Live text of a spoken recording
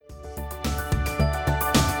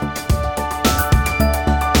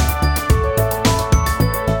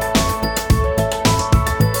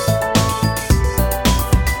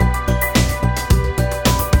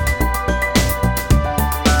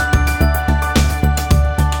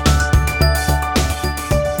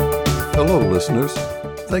Hello, listeners.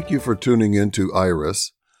 Thank you for tuning in to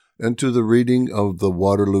Iris and to the reading of the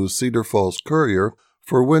Waterloo Cedar Falls Courier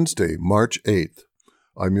for Wednesday, March 8th.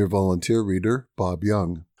 I'm your volunteer reader, Bob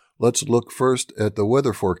Young. Let's look first at the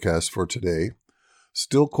weather forecast for today.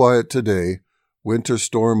 Still quiet today. Winter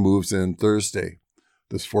storm moves in Thursday.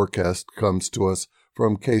 This forecast comes to us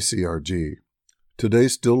from KCRG. Today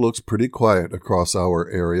still looks pretty quiet across our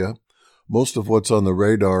area. Most of what's on the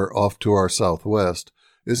radar off to our southwest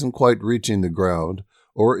isn't quite reaching the ground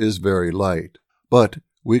or is very light, but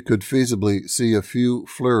we could feasibly see a few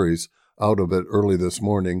flurries out of it early this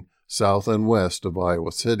morning south and west of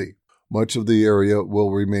Iowa City. Much of the area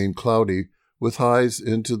will remain cloudy with highs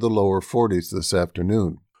into the lower 40s this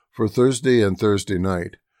afternoon. For Thursday and Thursday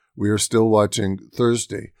night, we are still watching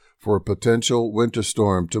Thursday for a potential winter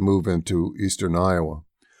storm to move into eastern Iowa.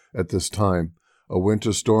 At this time, a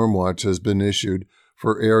winter storm watch has been issued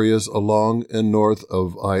for areas along and north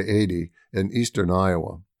of I-80 in eastern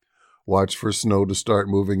Iowa. Watch for snow to start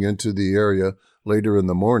moving into the area later in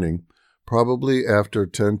the morning, probably after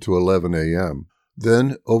 10 to 11 a.m.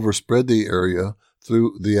 Then overspread the area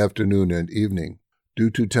through the afternoon and evening. Due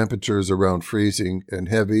to temperatures around freezing and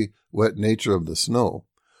heavy, wet nature of the snow,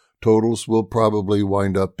 totals will probably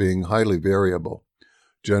wind up being highly variable,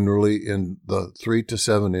 generally in the 3 to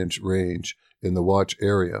 7 inch range in the watch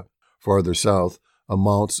area. Farther south,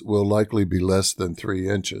 amounts will likely be less than 3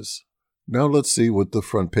 inches. Now let's see what the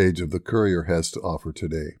front page of the Courier has to offer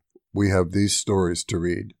today. We have these stories to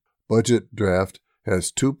read. Budget draft has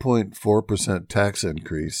 2.4% tax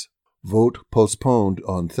increase. Vote postponed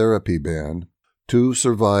on therapy ban. 2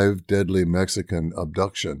 survive deadly Mexican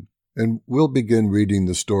abduction. And we'll begin reading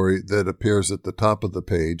the story that appears at the top of the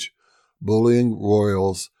page, Bullying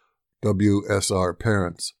Royals WSR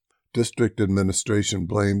Parents. District administration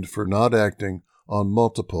blamed for not acting on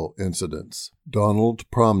multiple incidents. Donald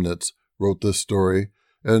Promnitz wrote this story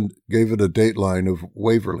and gave it a dateline of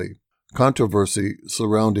Waverly. Controversy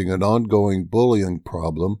surrounding an ongoing bullying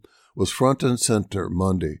problem was front and center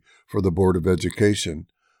Monday for the Board of Education,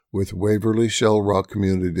 with Waverly Shell Rock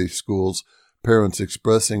Community Schools parents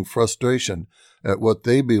expressing frustration at what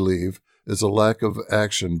they believe is a lack of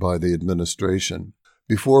action by the administration.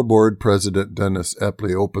 Before Board President Dennis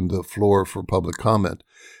Epley opened the floor for public comment,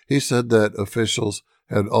 he said that officials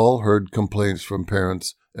had all heard complaints from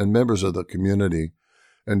parents and members of the community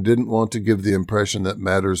and didn't want to give the impression that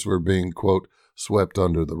matters were being, quote, swept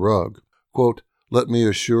under the rug. Quote, "Let me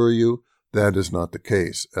assure you that is not the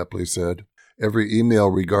case," Epley said. "Every email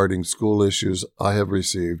regarding school issues I have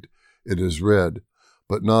received, it is read,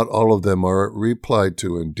 but not all of them are replied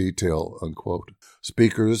to in detail," unquote.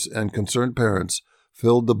 Speakers and concerned parents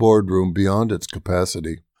filled the boardroom beyond its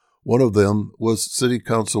capacity. One of them was City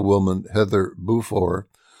Councilwoman Heather Bufor,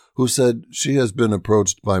 who said she has been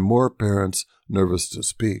approached by more parents nervous to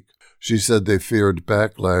speak. She said they feared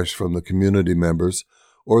backlash from the community members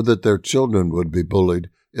or that their children would be bullied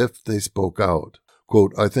if they spoke out.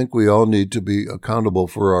 Quote, "I think we all need to be accountable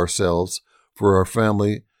for ourselves, for our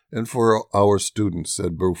family, and for our students,"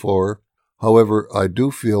 said Bufor. "However, I do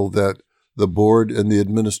feel that the board and the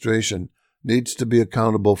administration needs to be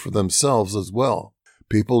accountable for themselves as well.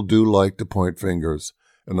 People do like to point fingers,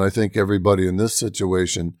 and I think everybody in this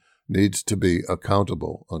situation needs to be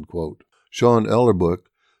accountable," unquote. Sean Ellerbrook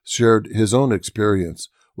shared his own experience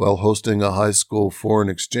while hosting a high school foreign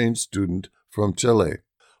exchange student from Chile.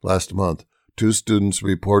 Last month, 2 students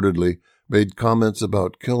reportedly made comments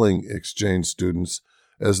about killing exchange students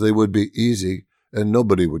as they would be easy and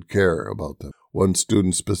nobody would care about them. One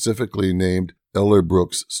student specifically named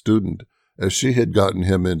Ellerbrook's student as she had gotten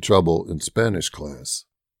him in trouble in Spanish class.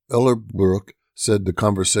 Ellerbrook said the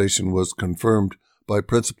conversation was confirmed by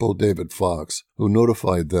Principal David Fox, who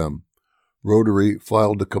notified them. Rotary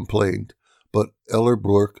filed a complaint, but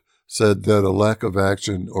Ellerbrook said that a lack of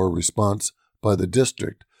action or response by the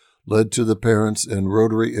district led to the parents and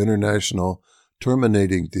Rotary International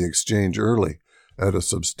terminating the exchange early at a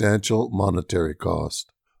substantial monetary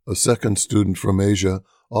cost. A second student from Asia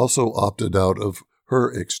also opted out of her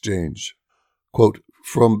exchange. Quote,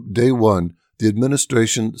 "From day one, the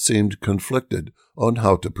administration seemed conflicted on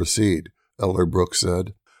how to proceed," Ellerbrook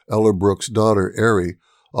said. Ellerbrook's daughter, Ari,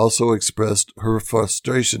 also expressed her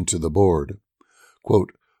frustration to the board.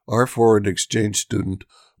 Quote, "Our foreign exchange student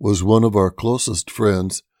was one of our closest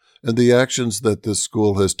friends, and the actions that this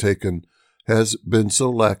school has taken has been so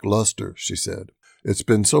lackluster," she said. "It's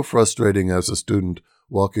been so frustrating as a student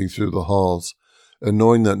walking through the halls and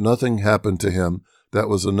knowing that nothing happened to him that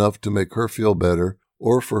was enough to make her feel better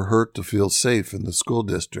or for her to feel safe in the school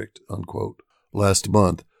district," unquote. Last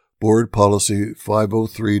month, Board Policy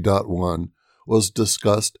 503.1 was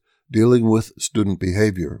discussed dealing with student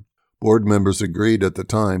behavior. Board members agreed at the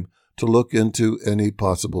time to look into any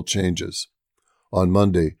possible changes. On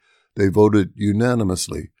Monday, they voted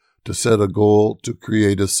unanimously to set a goal to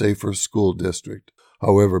create a safer school district.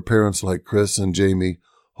 However, parents like Chris and Jamie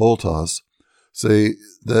Holthaus say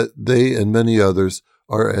that they and many others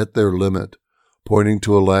are at their limit, pointing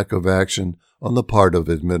to a lack of action on the part of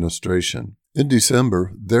administration. In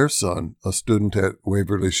December, their son, a student at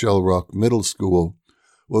Waverly Shell Rock Middle School,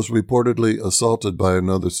 was reportedly assaulted by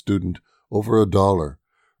another student over $1,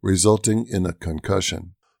 resulting in a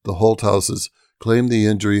concussion. The Holthauses claim the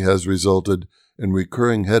injury has resulted in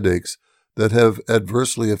recurring headaches that have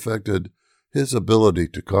adversely affected his ability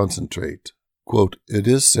to concentrate. Quote, "It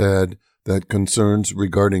is sad that concerns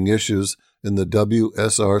regarding issues in the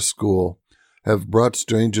WSR school have brought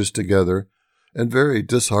strangers together, and very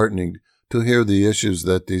disheartening to hear the issues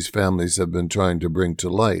that these families have been trying to bring to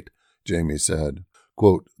light," Jamie said.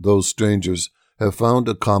 Quote, "Those strangers have found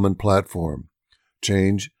a common platform,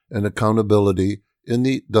 change and accountability in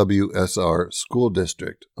the WSR school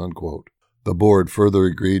district," unquote. The board further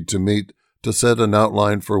agreed to meet to set an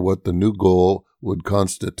outline for what the new goal would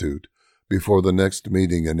constitute before the next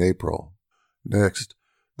meeting in April. Next,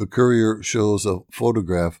 the Courier shows a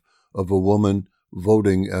photograph of a woman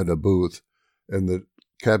voting at a booth, and the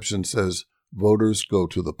caption says, "Voters go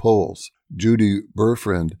to the polls." Judy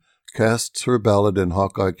Burfriend casts her ballot in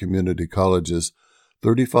Hawkeye Community College's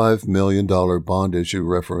 $35 million bond issue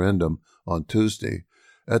referendum on Tuesday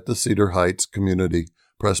at the Cedar Heights Community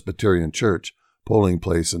Presbyterian Church polling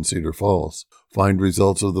place in Cedar Falls. Find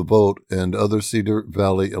results of the vote and other Cedar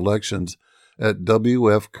Valley elections at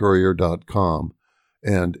wfcourier.com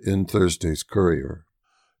and in Thursday's Courier.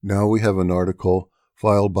 Now we have an article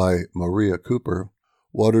filed by Maria Cooper.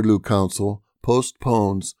 Waterloo Council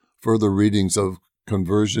postpones further readings of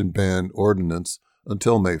conversion ban ordinance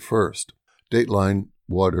until May 1st. Dateline,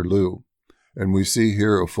 Waterloo. And we see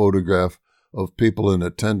here a photograph of people in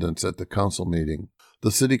attendance at the council meeting.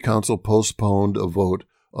 The city council postponed a vote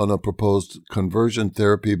on a proposed conversion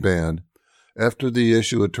therapy ban after the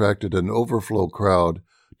issue attracted an overflow crowd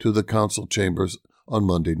to the council chambers on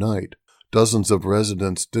Monday night. Dozens of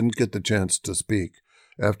residents didn't get the chance to speak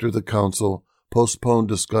after the council postponed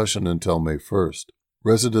discussion until May 1st.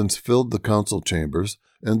 Residents filled the council chambers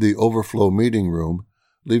and the overflow meeting room,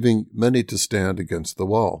 leaving many to stand against the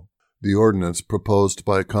wall. The ordinance proposed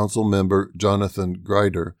by Council Member Jonathan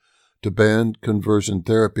Greider to ban conversion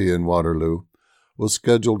therapy in Waterloo was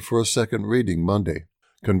scheduled for a second reading Monday.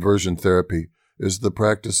 Conversion therapy is the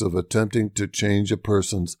practice of attempting to change a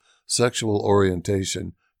person's sexual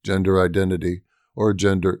orientation, gender identity, or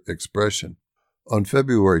gender expression. On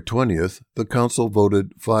February 20th, the council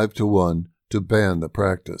voted 5-1 to ban the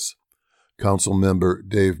practice. Council member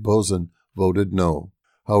Dave Bozen voted no.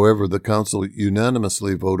 However, the council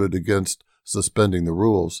unanimously voted against suspending the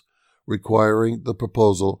rules, requiring the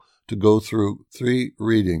proposal to go through 3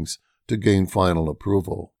 readings to gain final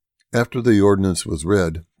approval. After the ordinance was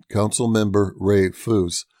read, Council member Ray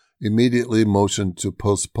Foose immediately motioned to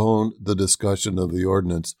postpone the discussion of the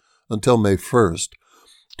ordinance until May 1st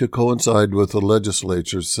to coincide with the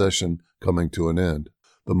legislature's session coming to an end.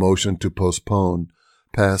 The motion to postpone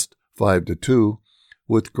passed 5-2,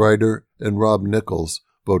 with Greider and Rob Nichols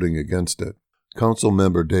voting against it. Council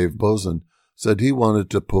member Dave Bozen said he wanted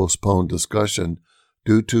to postpone discussion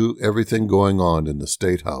due to everything going on in the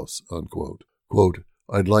State House, unquote. Quote,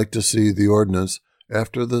 "I'd like to see the ordinance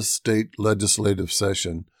after the state legislative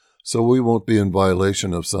session so we won't be in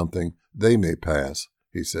violation of something they may pass,"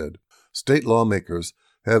 he said. State lawmakers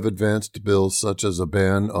have advanced bills such as a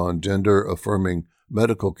ban on gender-affirming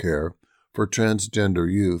medical care for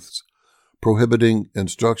transgender youths, prohibiting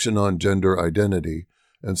instruction on gender identity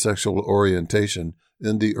and sexual orientation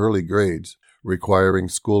in the early grades, requiring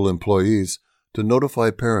school employees to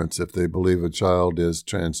notify parents if they believe a child is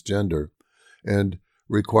transgender, and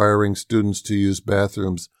requiring students to use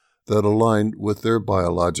bathrooms that align with their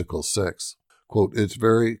biological sex. Quote, "It's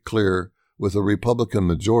very clear with a Republican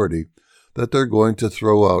majority that they're going to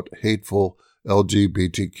throw out hateful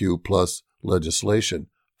LGBTQ+ legislation,"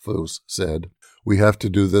 Foose said. "We have to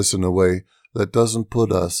do this in a way that doesn't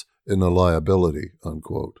put us in a liability,"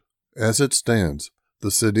 unquote. As it stands,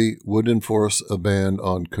 the city would enforce a ban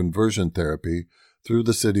on conversion therapy through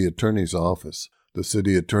the city attorney's office. The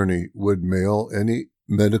city attorney would mail any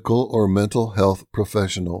medical or mental health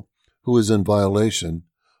professional who is in violation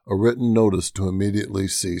a written notice to immediately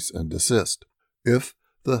cease and desist. If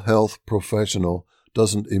the health professional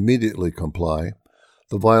doesn't immediately comply,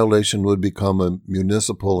 the violation would become a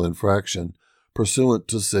municipal infraction pursuant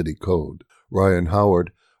to city code. Ryan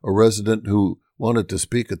Howard, a resident who wanted to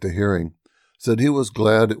speak at the hearing, said he was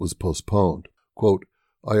glad it was postponed. Quote,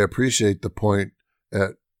 "I appreciate the point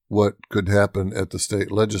at what could happen at the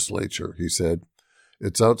state legislature," he said.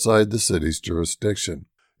 "It's outside the city's jurisdiction.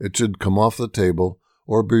 It should come off the table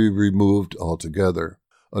or be removed altogether."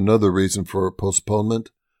 Another reason for postponement?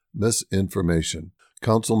 Misinformation.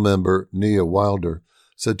 Council member Nia Wilder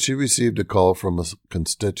said she received a call from a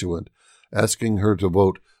constituent asking her to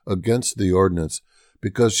vote against the ordinance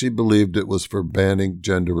because she believed it was for banning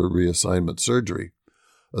gender reassignment surgery,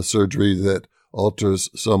 a surgery that alters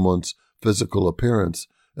someone's physical appearance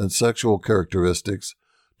and sexual characteristics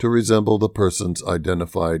to resemble the person's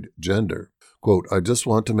identified gender. Quote, "I just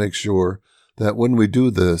want to make sure that when we do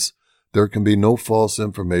this, there can be no false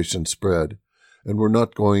information spread, and we're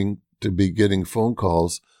not going to be getting phone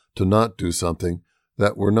calls to not do something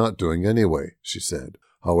that we're not doing anyway," she said.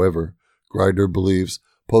 However, Grider believes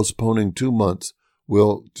postponing 2 months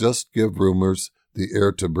will just give rumors the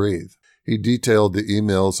air to breathe. He detailed the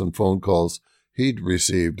emails and phone calls he'd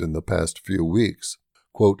received in the past few weeks.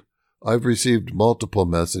 Quote, "I've received multiple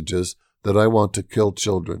messages that I want to kill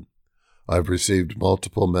children. I've received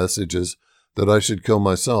multiple messages that I should kill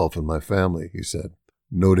myself and my family," he said,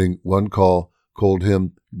 noting one call called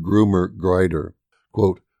him Groomer Grider.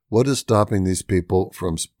 Quote, "What is stopping these people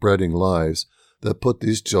from spreading lies that put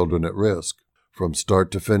these children at risk? From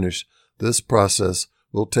start to finish, this process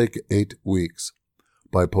will take 8 weeks.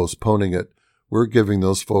 By postponing it, we're giving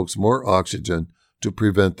those folks more oxygen to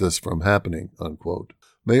prevent this from happening," unquote.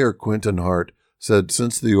 Mayor Quinton Hart said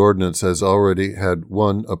since the ordinance has already had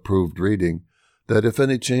one approved reading, that if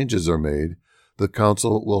any changes are made, the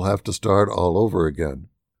council will have to start all over again.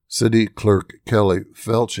 City Clerk Kelly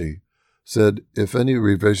Felchey said if any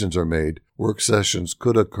revisions are made, work sessions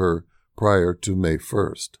could occur prior to May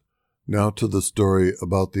 1st. Now to the story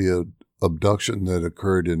about the abduction that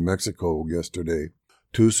occurred in Mexico yesterday.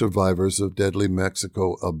 2 survivors of deadly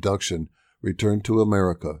Mexico abduction returned to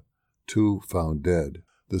America, 2 found dead.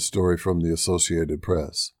 This story from the Associated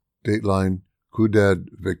Press. Dateline, Ciudad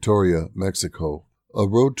Victoria, Mexico. A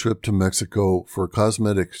road trip to Mexico for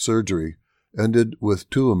cosmetic surgery ended with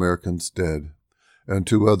 2 Americans dead and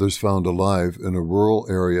 2 others found alive in a rural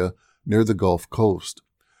area near the Gulf Coast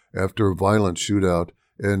after a violent shootout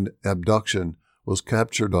and abduction was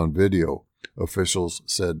captured on video, officials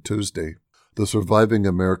said Tuesday. The surviving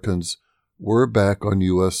Americans were back on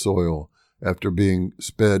U.S. soil after being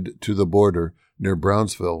sped to the border near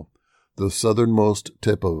Brownsville, the southernmost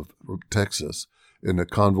tip of Texas, in a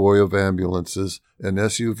convoy of ambulances and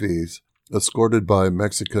SUVs escorted by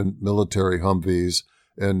Mexican military Humvees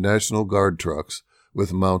and National Guard trucks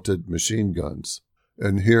with mounted machine guns.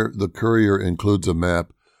 And here the courier includes a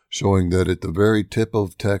map showing that at the very tip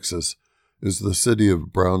of Texas is the city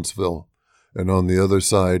of Brownsville, and on the other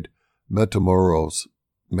side, Matamoros,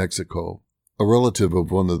 Mexico. A relative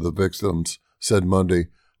of one of the victims said Monday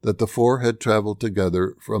that the 4 had traveled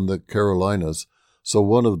together from the Carolinas so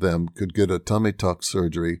one of them could get a tummy tuck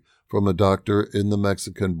surgery from a doctor in the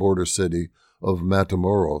Mexican border city of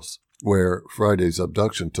Matamoros, where Friday's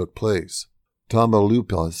abduction took place.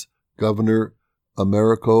 Tamaulipas Governor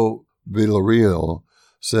Americo Villarreal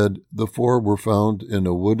said the 4 were found in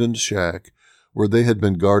a wooden shack where they had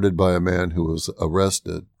been guarded by a man who was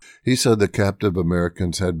arrested. He said the captive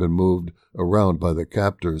Americans had been moved around by the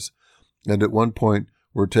captors and at one point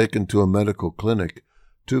were taken to a medical clinic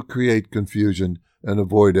to create confusion and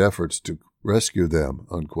avoid efforts to rescue them,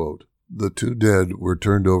 unquote. The 2 dead were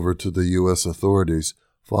turned over to the U.S. authorities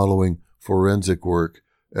following forensic work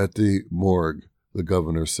at the morgue, the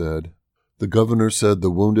governor said. The governor said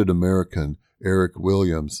the wounded American, Eric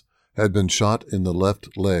Williams, had been shot in the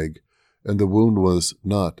left leg, and the wound was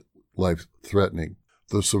not life-threatening.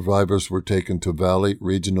 The survivors were taken to Valley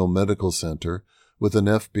Regional Medical Center with an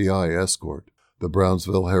FBI escort, the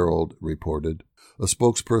Brownsville Herald reported. A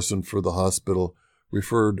spokesperson for the hospital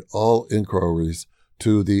referred all inquiries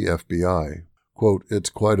to the FBI. Quote, "It's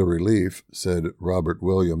quite a relief," said Robert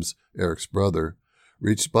Williams, Eric's brother,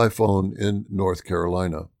 reached by phone in North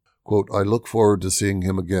Carolina. Quote, "I look forward to seeing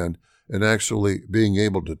him again and actually being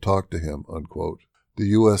able to talk to him," unquote. The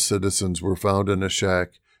U.S. citizens were found in a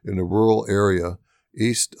shack in a rural area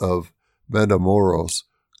east of Matamoros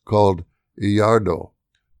called Illardo,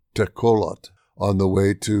 Tecolot, on the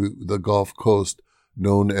way to the Gulf Coast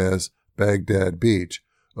known as Baghdad Beach,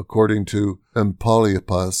 according to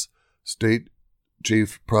Tamaulipas State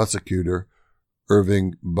Chief Prosecutor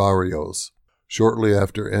Irving Barrios. Shortly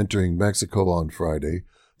after entering Mexico on Friday,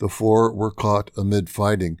 the 4 were caught amid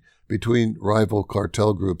fighting between rival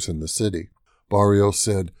cartel groups in the city. Barrios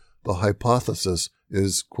said the hypothesis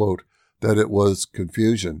is, quote, that it was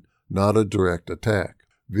confusion, not a direct attack.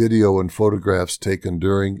 Video and photographs taken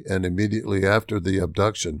during and immediately after the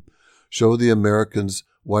abduction show the Americans'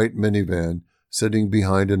 white minivan sitting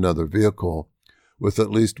behind another vehicle, with at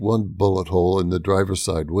least one bullet hole in the driver's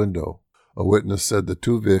side window. A witness said the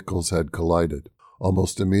two vehicles had collided.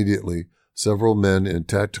 Almost immediately, several men in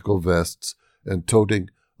tactical vests and toting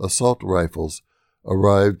assault rifles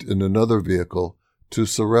arrived in another vehicle to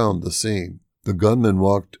surround the scene. The gunman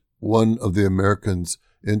walked one of the Americans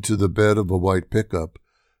into the bed of a white pickup,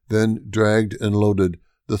 then dragged and loaded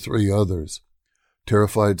the three others.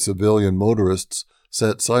 Terrified civilian motorists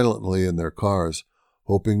sat silently in their cars,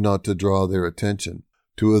 hoping not to draw their attention.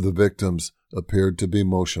 Two of the victims appeared to be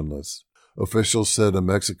motionless. Officials said a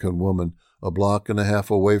Mexican woman a block and a half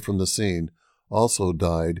away from the scene also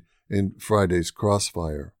died in Friday's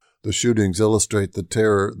crossfire. The shootings illustrate the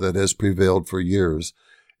terror that has prevailed for years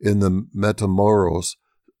in the Matamoros,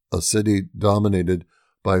 a city dominated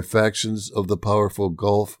by factions of the powerful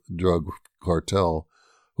Gulf drug cartel,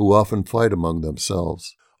 who often fight among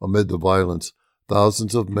themselves. Amid the violence,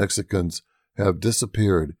 thousands of Mexicans have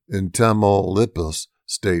disappeared in Tamaulipas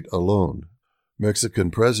state alone. Mexican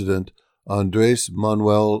President Andrés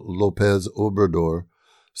Manuel López Obrador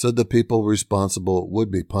said the people responsible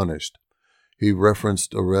would be punished. He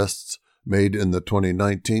referenced arrests made in the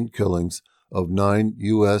 2019 killings of 9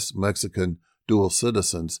 U.S.-Mexican dual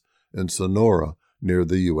citizens in Sonora near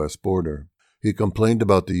the U.S. border. He complained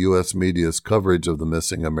about the U.S. media's coverage of the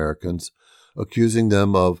missing Americans, accusing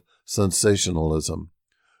them of sensationalism.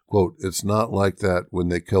 Quote, "It's not like that when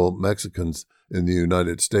they kill Mexicans in the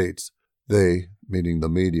United States. They," meaning the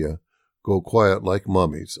media, "go quiet like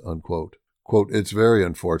mummies," unquote. Quote, "It's very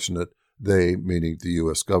unfortunate they," meaning the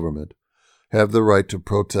U.S. government, "have the right to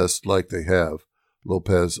protest like they have,"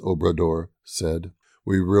 López Obrador said.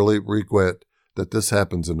 "We really regret that this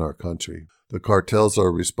happens in our country. The cartels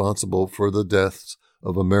are responsible for the deaths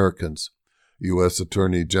of Americans," U.S.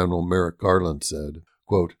 Attorney General Merrick Garland said.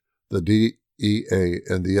 Quote, "The DEA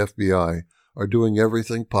and the FBI are doing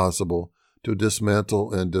everything possible to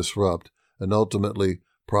dismantle and disrupt and ultimately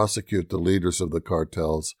prosecute the leaders of the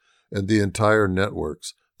cartels and the entire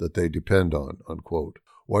networks that they depend on," unquote.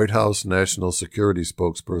 White House National Security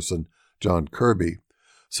spokesperson John Kirby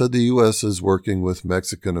said the U.S. is working with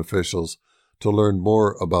Mexican officials to learn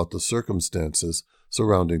more about the circumstances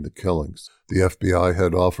surrounding the killings. The FBI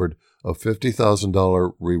had offered a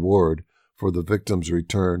 $50,000 reward for the victims'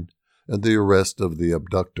 return and the arrest of the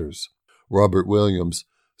abductors. Robert Williams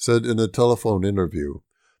said in a telephone interview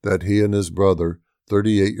that he and his brother,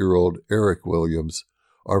 38-year-old Eric Williams,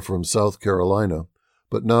 are from South Carolina,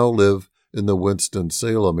 but now live in the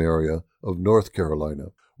Winston-Salem area of North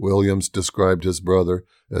Carolina. Williams described his brother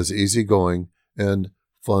as easygoing and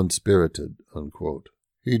fun-spirited, unquote.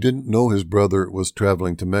 He didn't know his brother was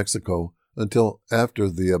traveling to Mexico until after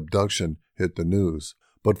the abduction hit the news,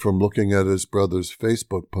 but from looking at his brother's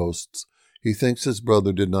Facebook posts, he thinks his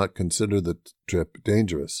brother did not consider the trip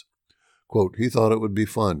dangerous. Quote, "He thought it would be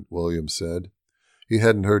fun," Williams said. He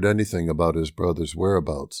hadn't heard anything about his brother's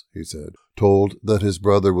whereabouts, he said. Told that his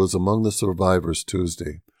brother was among the survivors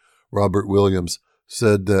Tuesday, Robert Williams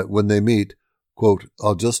said that when they meet, quote,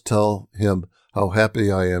 "I'll just tell him how happy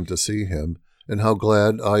I am to see him and how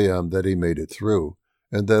glad I am that he made it through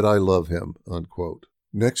and that I love him," unquote.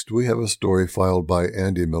 Next, we have a story filed by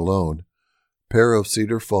Andy Malone. Pair of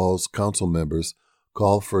Cedar Falls council members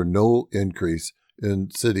call for no increase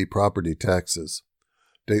in city property taxes.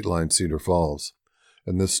 Dateline Cedar Falls.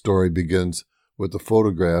 And this story begins with a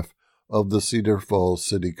photograph of the Cedar Falls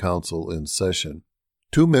City Council in session.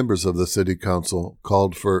 Two members of the City Council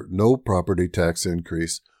called for no property tax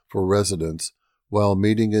increase for residents while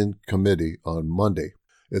meeting in committee on Monday.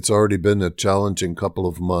 It's already been a challenging couple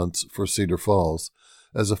of months for Cedar Falls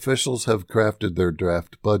as officials have crafted their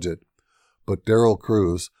draft budget, but Darrell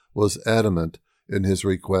Cruz was adamant in his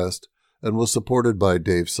request and was supported by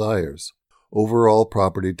Dave Sayers. Overall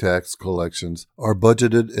property tax collections are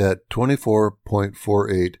budgeted at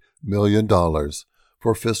 $24.48 million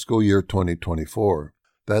for fiscal year 2024.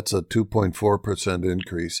 That's a 2.4%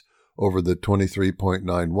 increase over the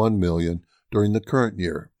 $23.91 million during the current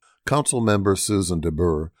year. Council member Susan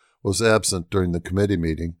DeBurr was absent during the committee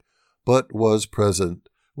meeting, but was present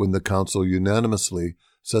when the council unanimously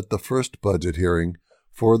set the first budget hearing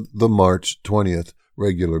for the March 20th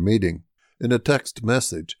regular meeting. In a text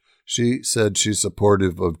message, she said she's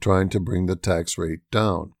supportive of trying to bring the tax rate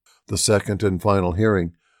down. The second and final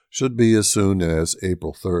hearing should be as soon as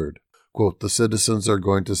April 3rd. Quote, "The citizens are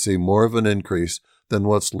going to see more of an increase than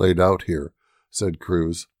what's laid out here," said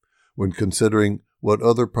Cruz. When considering what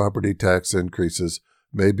other property tax increases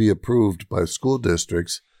may be approved by school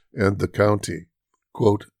districts, and the county.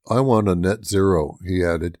 Quote, I want a net zero, he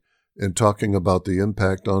added, in talking about the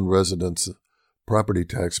impact on residents' property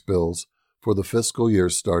tax bills for the fiscal year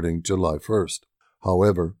starting July 1st.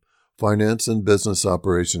 However, Finance and Business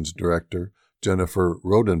Operations Director Jennifer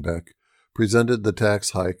Rodenbeck presented the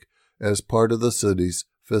tax hike as part of the city's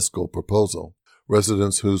fiscal proposal.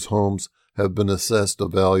 Residents whose homes have been assessed a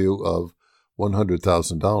value of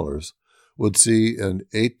 $100,000 would see an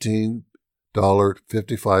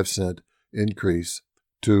 $18.55 increase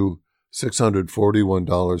to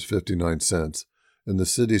 $641.59 in the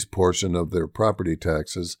city's portion of their property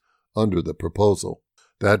taxes under the proposal.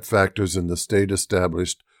 That factors in the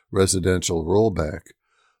state-established residential rollback,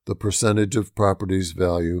 the percentage of property's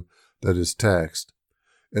value that is taxed,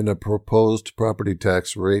 and a proposed property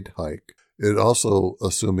tax rate hike. It also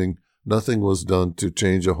assuming nothing was done to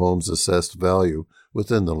change a home's assessed value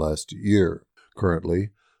within the last year.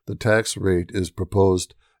 Currently, the tax rate is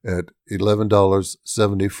proposed at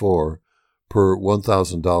 $11.74 per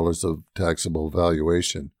 $1,000 of taxable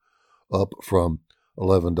valuation, up from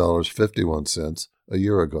 $11.51 a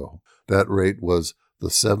year ago. That rate was the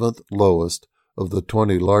seventh lowest of the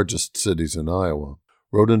 20 largest cities in Iowa.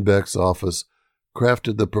 Rodenbeck's office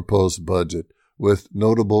crafted the proposed budget with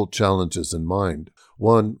notable challenges in mind.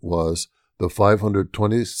 One was the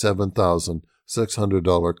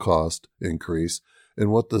 $527,600 cost increase in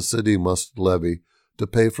what the city must levy to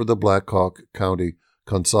pay for the Black Hawk County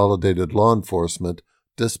Consolidated Law Enforcement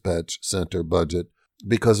Dispatch Center budget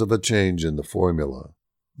because of a change in the formula.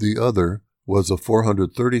 The other was a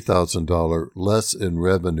 $430,000 less in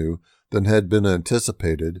revenue than had been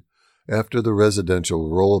anticipated after the residential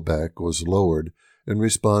rollback was lowered in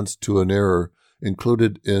response to an error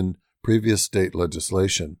included in previous state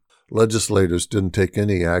legislation. Legislators didn't take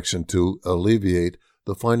any action to alleviate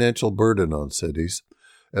the financial burden on cities,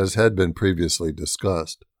 as had been previously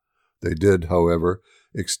discussed. They did, however,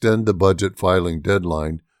 extend the budget filing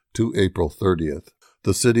deadline to April 30th.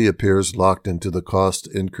 The city appears locked into the cost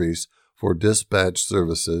increase for dispatch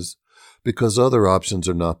services because other options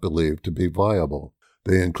are not believed to be viable.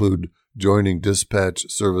 They include joining dispatch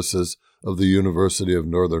services of the University of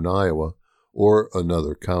Northern Iowa or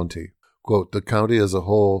another county. Quote, the county as a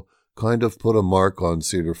whole kind of put a mark on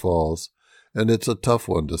Cedar Falls, and it's a tough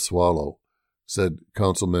one to swallow, said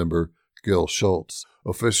Councilmember Gil Schultz.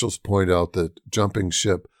 Officials point out that jumping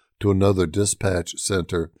ship to another dispatch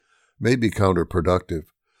center may be counterproductive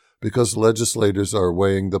because legislators are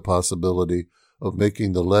weighing the possibility of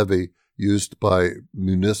making the levy used by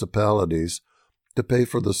municipalities to pay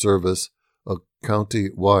for the service a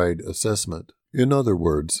county-wide assessment. In other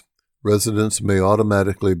words, residents may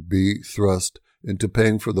automatically be thrust into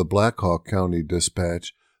paying for the Black Hawk County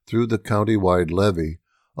dispatch through the county-wide levy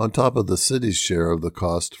on top of the city's share of the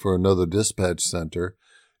cost for another dispatch center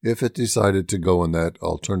if it decided to go in that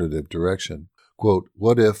alternative direction. Quote,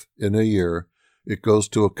 what if, in a year, it goes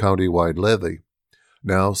to a county-wide levy?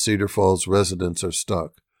 Now Cedar Falls residents are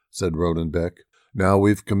stuck, said Rodenbeck. Now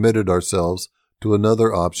we've committed ourselves to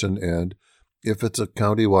another option, and if it's a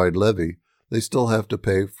county-wide levy, they still have to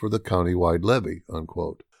pay for the county-wide levy,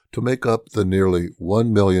 unquote. To make up the nearly $1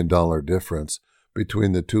 million difference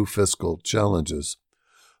between the two fiscal challenges,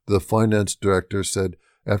 the finance director said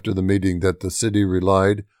after the meeting that the city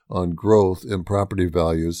relied on growth in property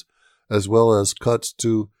values as well as cuts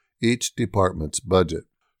to each department's budget.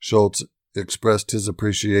 Schultz expressed his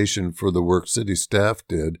appreciation for the work city staff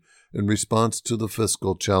did in response to the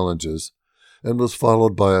fiscal challenges and was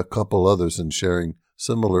followed by a couple others in sharing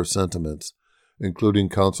similar sentiments, including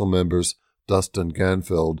council members Dustin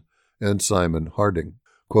Ganfeld and Simon Harding.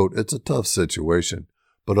 Quote, it's a tough situation,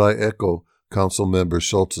 but I echo Council Member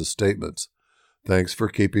Schultz's statements. Thanks for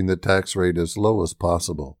keeping the tax rate as low as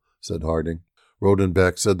possible, said Harding.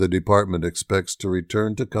 Rodenbeck said the department expects to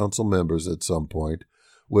return to council members at some point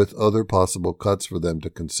with other possible cuts for them to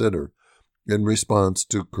consider in response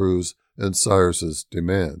to Cruz and Cyrus's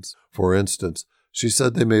demands. For instance, she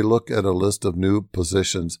said they may look at a list of new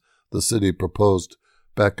positions the city proposed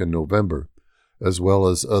back in November, as well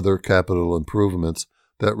as other capital improvements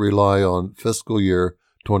that rely on fiscal year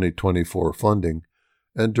 2024 funding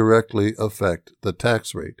and directly affect the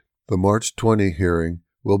tax rate. The March 20 hearing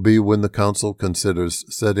will be when the council considers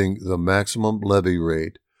setting the maximum levy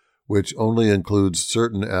rate, which only includes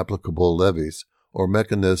certain applicable levies or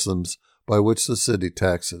mechanisms by which the city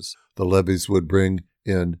taxes. The levies would bring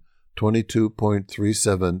in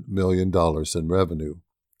 $22.37 million in revenue.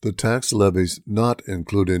 The tax levies not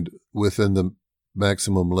included within the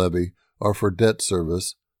maximum levy are for debt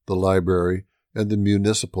service, the library, and the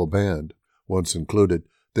municipal band. Once included,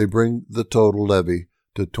 they bring the total levy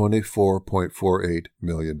to $24.48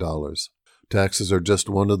 million. Taxes are just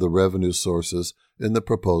one of the revenue sources in the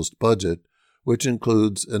proposed budget, which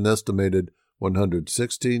includes an estimated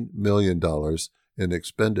 $116 million in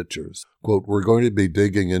expenditures. Quote, "We're going to be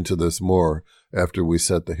digging into this more after we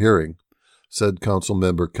set the hearing," said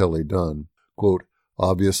Councilmember Kelly Dunn. Quote,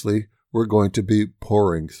 "Obviously, we're going to be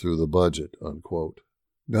pouring through the budget," unquote.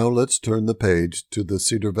 Now let's turn the page to the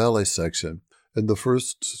Cedar Valley section, and the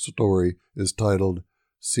first story is titled,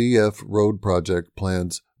 "CF Road Project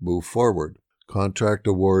Plans Move Forward. Contract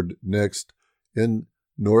Award Next in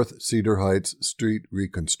North Cedar Heights Street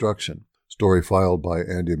Reconstruction." Story filed by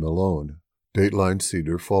Andy Malone. Dateline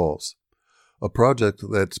Cedar Falls. A project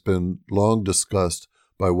that's been long discussed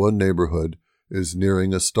by one neighborhood is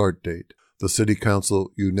nearing a start date. The City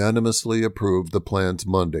Council unanimously approved the plans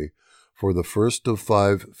Monday for the first of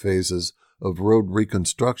 5 phases of road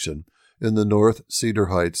reconstruction in the North Cedar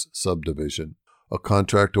Heights subdivision. A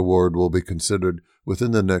contract award will be considered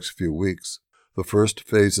within the next few weeks. The first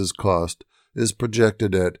phase's cost is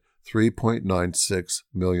projected at $3.96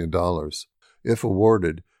 million. If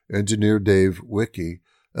awarded, engineer Dave Wicke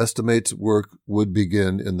estimates work would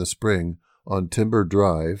begin in the spring on Timber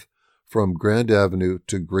Drive from Grand Avenue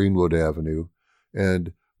to Greenwood Avenue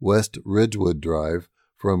and West Ridgewood Drive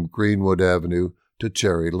from Greenwood Avenue to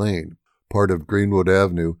Cherry Lane. Part of Greenwood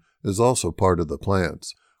Avenue is also part of the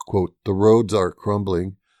plans. Quote, "The roads are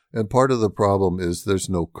crumbling, and part of the problem is there's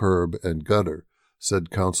no curb and gutter," said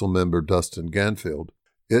Councilmember Dustin Ganfield.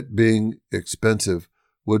 "It being expensive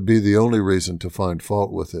would be the only reason to find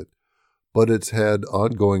fault with it, but it's had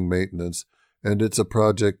ongoing maintenance, and it's a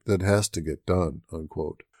project that has to get done,"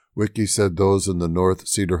 unquote. Wicke said those in the North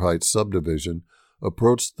Cedar Heights subdivision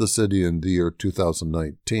approached the city in the year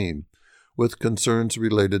 2019 with concerns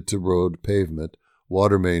related to road pavement,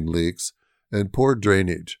 water main leaks, and poor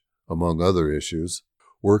drainage, among other issues.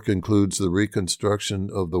 Work includes the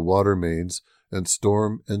reconstruction of the water mains and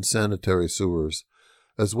storm and sanitary sewers,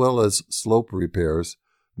 as well as slope repairs,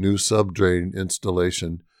 new sub-drain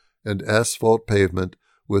installation, and asphalt pavement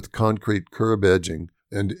with concrete curb edging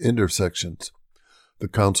and intersections. The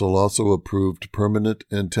council also approved permanent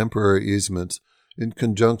and temporary easements in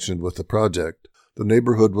conjunction with the project. The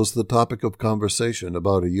neighborhood was the topic of conversation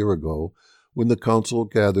about a year ago when the council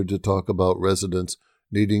gathered to talk about residents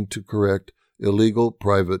needing to correct illegal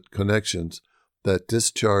private connections that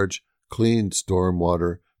discharge clean storm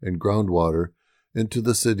water and groundwater into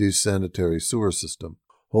the city's sanitary sewer system.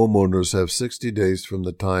 Homeowners have 60 days from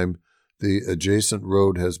the time the adjacent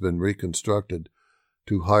road has been reconstructed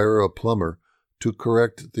to hire a plumber to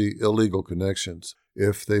correct the illegal connections.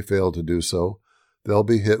 If they fail to do so, they'll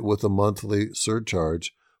be hit with a monthly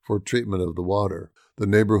surcharge for treatment of the water. The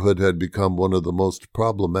neighborhood had become one of the most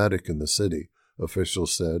problematic in the city,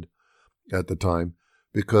 officials said at the time,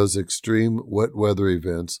 because extreme wet weather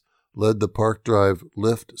events led the Park Drive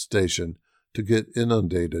lift station to get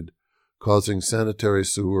inundated, causing sanitary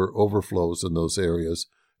sewer overflows in those areas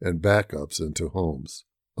and backups into homes.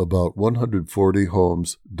 About 140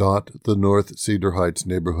 homes dot the North Cedar Heights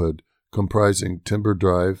neighborhood, comprising Timber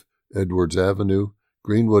Drive, Edwards Avenue,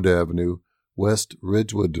 Greenwood Avenue, West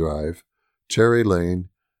Ridgewood Drive, Cherry Lane,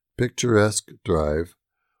 Picturesque Drive,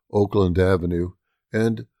 Oakland Avenue,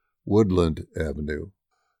 and Woodland Avenue.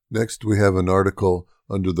 Next, we have an article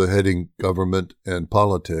under the heading Government and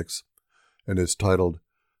Politics, and it's titled,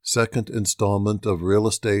 Second Installment of Real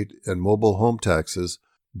Estate and Mobile Home Taxes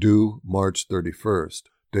Due March 31st.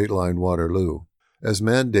 Dateline Waterloo. As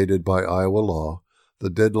mandated by Iowa law, the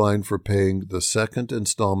deadline for paying the second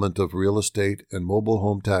installment of real estate and mobile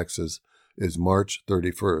home taxes is March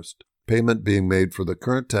 31st. Payment being made for the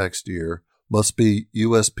current tax year must be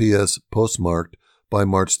USPS postmarked by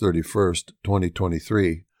March 31st,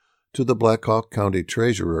 2023, to the Blackhawk County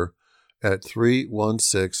Treasurer at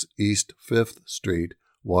 316 East 5th Street,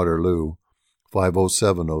 Waterloo,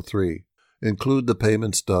 50703. Include the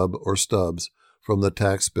payment stub or stubs from the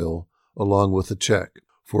tax bill along with a check.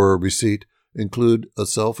 For a receipt, include a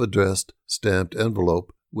self-addressed stamped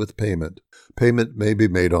envelope with payment. Payment may be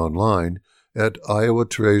made online at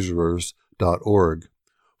iowatreasurers.org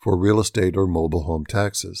for real estate or mobile home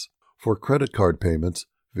taxes. For credit card payments,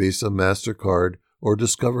 Visa, MasterCard, or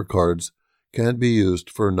Discover cards can be used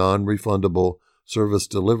for non-refundable service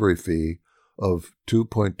delivery fee of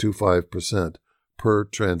 2.25% per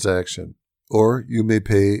transaction. Or you may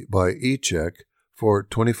pay by e-check for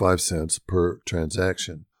 25 cents per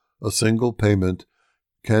transaction. A single payment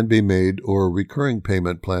can be made or a recurring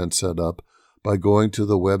payment plan set up by going to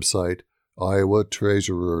the website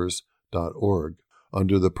iowatreasurers.org.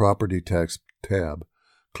 Under the Property Tax tab,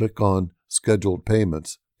 click on Scheduled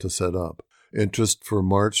Payments to set up. Interest for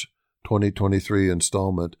March 2023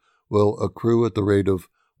 installment will accrue at the rate of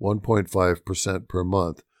 1.5% per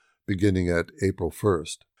month, beginning at April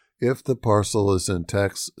 1st. If the parcel is in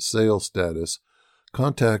tax sale status,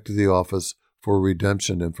 contact the office for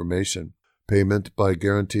redemption information. Payment by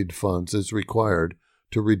guaranteed funds is required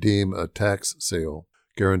to redeem a tax sale.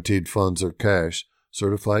 Guaranteed funds are cash,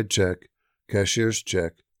 certified check, cashier's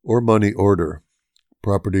check, or money order.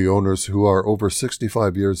 Property owners who are over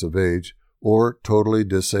 65 years of age or totally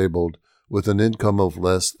disabled with an income of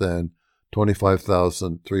less than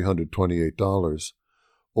 $25,328,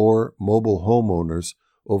 or mobile homeowners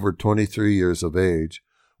over 23 years of age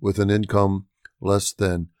with an income less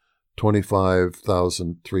than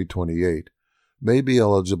 $25,328 may be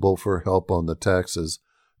eligible for help on the taxes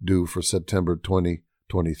due for September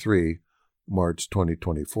 2023, March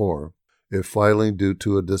 2024. If filing due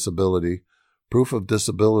to a disability, proof of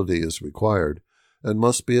disability is required and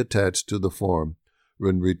must be attached to the form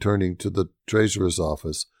when returning to the Treasurer's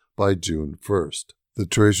office by June 1st. The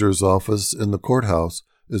Treasurer's office in the courthouse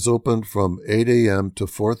is open from 8 a.m. to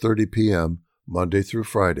 4:30 p.m. Monday through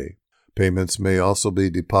Friday. Payments may also be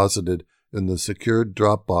deposited in the secured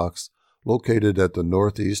drop box located at the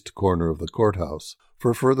northeast corner of the courthouse.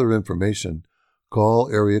 For further information, call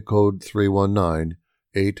area code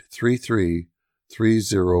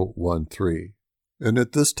 319-833-3013. And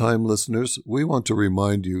at this time, listeners, we want to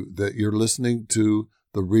remind you that you're listening to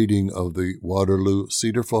the reading of the Waterloo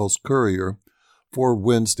Cedar Falls Courier for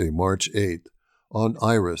Wednesday, March 8th on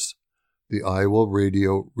IRIS, the Iowa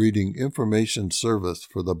Radio Reading Information Service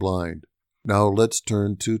for the Blind. Now let's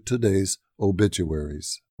turn to today's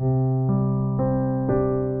obituaries.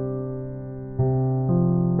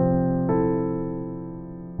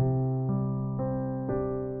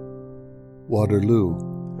 Waterloo.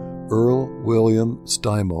 Earl William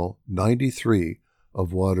Stymel, 93,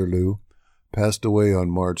 of Waterloo, passed away on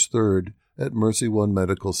March 3rd at Mercy One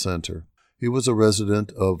Medical Center. He was a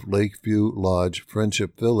resident of Lakeview Lodge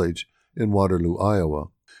Friendship Village in Waterloo,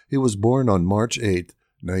 Iowa. He was born on March 8,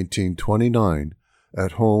 1929,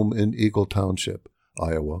 at home in Eagle Township,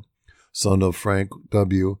 Iowa, son of Frank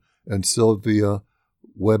W. and Sylvia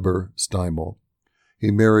Weber Stymel.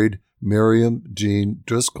 He married Miriam Jean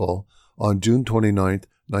Driscoll on June 29,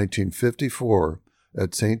 1954,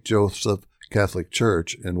 at St. Joseph Catholic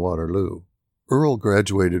Church in Waterloo. Earl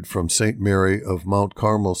graduated from St. Mary of Mount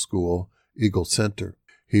Carmel School, Eagle Center.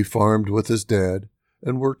 He farmed with his dad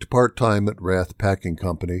and worked part-time at Rath Packing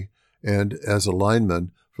Company and as a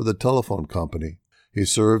lineman for the telephone company. He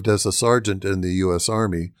served as a sergeant in the U.S.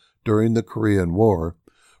 Army during the Korean War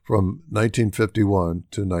from 1951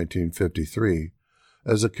 to 1953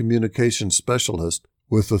 as a communications specialist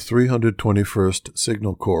with the 321st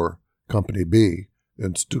Signal Corps, Company B,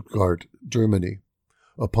 in Stuttgart, Germany.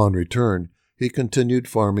 Upon return, he continued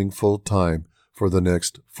farming full-time for the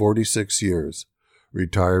next 46 years,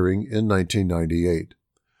 retiring in 1998.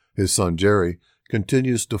 His son Jerry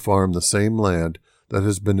continues to farm the same land that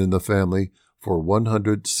has been in the family for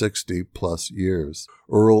 160-plus years.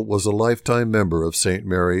 Earl was a lifetime member of St.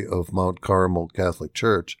 Mary of Mount Carmel Catholic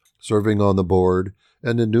Church, serving on the board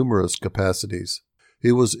and in numerous capacities.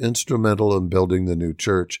 He was instrumental in building the new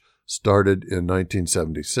church, started in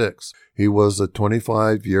 1976. He was a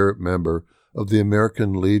 25-year member of the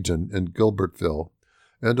American Legion in Gilbertville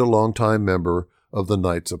and a longtime member of the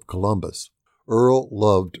Knights of Columbus. Earl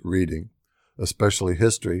loved reading, especially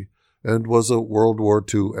history, and was a World War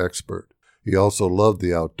II expert. He also loved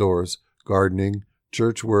the outdoors, gardening,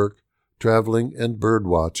 church work, traveling, and bird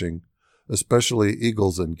watching, especially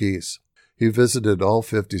eagles and geese. He visited all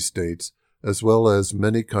 50 states, as well as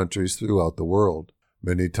many countries throughout the world.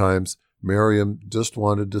 Many times, Miriam just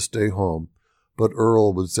wanted to stay home, but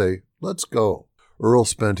Earl would say, "Let's go." Earl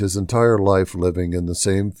spent his entire life living in the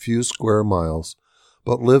same few square miles,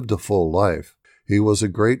 but lived a full life. He was a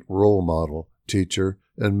great role model, teacher,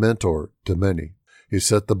 and mentor to many. He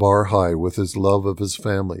set the bar high with his love of his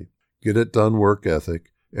family, get-it-done work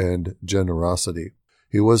ethic, and generosity.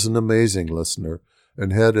 He was an amazing listener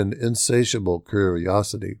and had an insatiable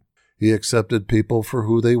curiosity. He accepted people for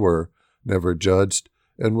who they were, never judged,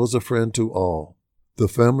 and was a friend to all. The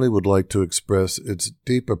family would like to express its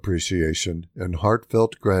deep appreciation and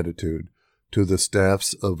heartfelt gratitude to the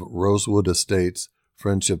staffs of Rosewood Estates,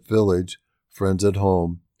 Friendship Village, Friends at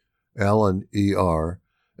Home, Allen E.R.,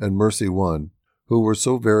 and Mercy One, who were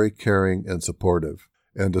so very caring and supportive,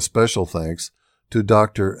 and a special thanks to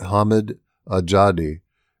Dr. Hamid Ajadi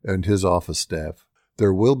and his office staff.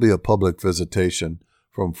 There will be a public visitation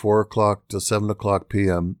from 4 o'clock to 7 o'clock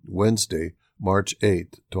p.m. Wednesday, March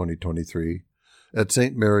 8, 2023, at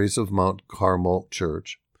St. Mary's of Mount Carmel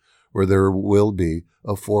Church. where there will be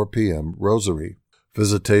a 4 p.m. rosary.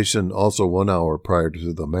 Visitation also 1 hour prior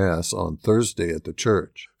to the Mass on Thursday at the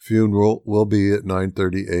church. Funeral will be at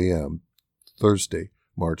 9:30 a.m. Thursday,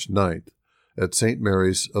 March 9th, at St.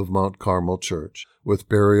 Mary's of Mount Carmel Church, with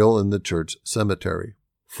burial in the church cemetery.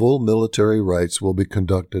 Full military rites will be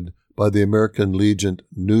conducted by the American Legion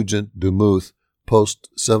Nugent Duluth, Post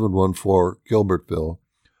 714, Gilbertville,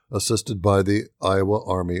 assisted by the Iowa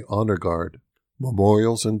Army Honor Guard.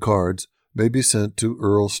 Memorials and cards may be sent to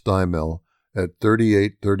Earl Stymel at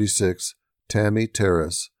 3836 Tammy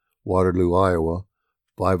Terrace, Waterloo, Iowa,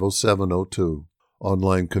 50702.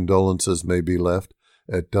 Online condolences may be left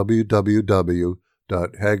at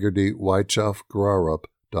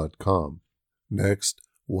www.haggardyweichoffgrarup.com. Next,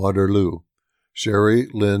 Waterloo. Sherry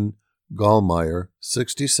Lynn Gallmeyer,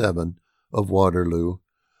 67, of Waterloo,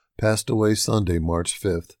 passed away Sunday, March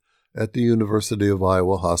 5th, at the University of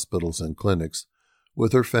Iowa Hospitals and Clinics,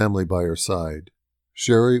 with her family by her side.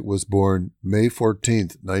 Sherry was born May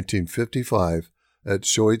 14, 1955, at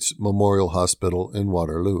Schoitz Memorial Hospital in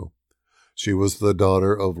Waterloo. She was the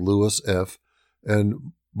daughter of Louis F.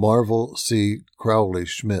 and Marvel C. Crowley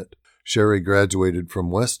Schmidt. Sherry graduated from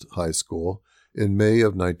West High School in May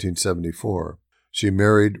of 1974. She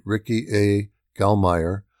married Ricky A.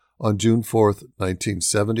 Gallmeyer on June 4,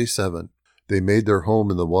 1977. They made their home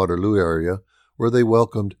in the Waterloo area, where they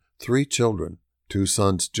welcomed 3 children, 2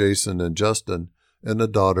 sons, Jason and Justin, and a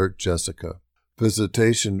daughter, Jessica.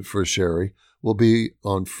 Visitation for Sherry will be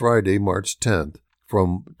on Friday, March 10th,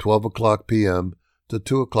 from 12 o'clock p.m. to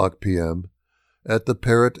 2 o'clock p.m. at the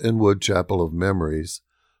Parrott and Wood Chapel of Memories,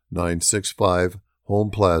 965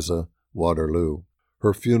 Home Plaza, Waterloo.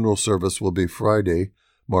 Her funeral service will be Friday,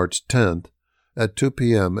 March 10th, at 2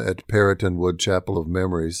 p.m. at Parrott and Wood Chapel of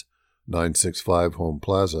Memories, 965 Home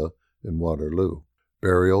Plaza in Waterloo.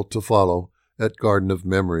 Burial to follow at Garden of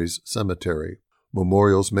Memories Cemetery.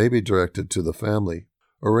 Memorials may be directed to the family.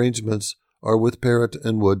 Arrangements are with Parrott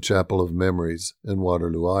and Wood Chapel of Memories in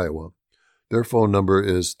Waterloo, Iowa. Their phone number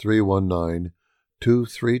is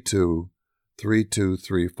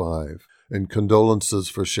 319-232-3235, and condolences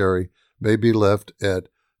for Sherry may be left at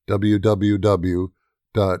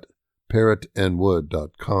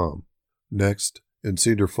www.parrottandwood.com. Next, in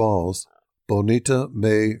Cedar Falls, Bonita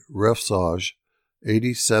May Refsage,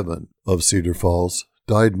 87, of Cedar Falls,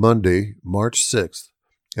 died Monday, March 6th,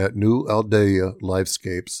 at New Aldea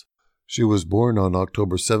Lifescapes. She was born on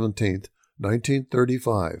October 17,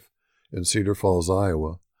 1935, in Cedar Falls,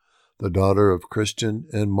 Iowa, the daughter of Christian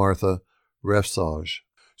and Martha Refsage.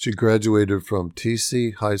 She graduated from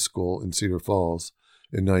T.C. High School in Cedar Falls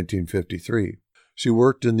in 1953. She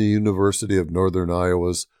worked in the University of Northern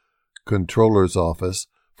Iowa's Controller's Office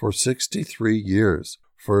for 63 years,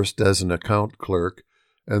 first as an account clerk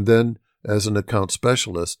and then as an account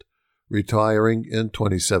specialist, retiring in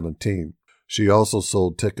 2017. She also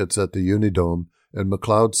sold tickets at the Unidome and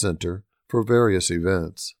McLeod Center for various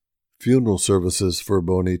events. Funeral services for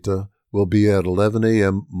Bonita will be at 11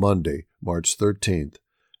 a.m. Monday, March 13th,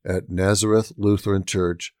 at Nazareth Lutheran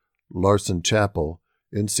Church, Larson Chapel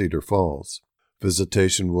in Cedar Falls.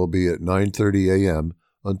 Visitation will be at 9:30 a.m.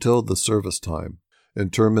 until the service time.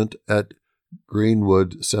 Interment at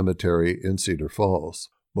Greenwood Cemetery in Cedar Falls.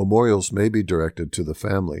 Memorials may be directed to the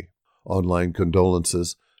family. Online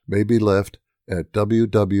condolences may be left at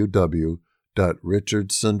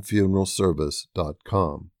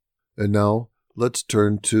www.richardsonfuneralservice.com. And now, let's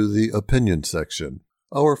turn to the opinion section.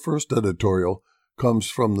 Our first editorial comes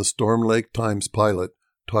from the Storm Lake Times pilot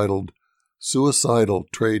titled Suicidal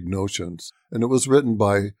Trade Notions, and it was written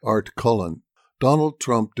by Art Cullen. Donald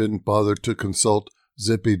Trump didn't bother to consult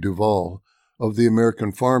Zippy Duvall of the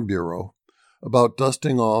American Farm Bureau about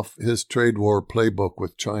dusting off his trade war playbook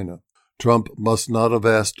with China. Trump must not have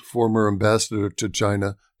asked former Ambassador to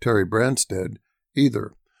China Terry Branstad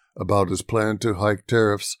either about his plan to hike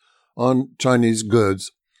tariffs on Chinese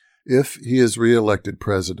goods if he is re-elected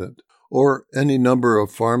president, or any number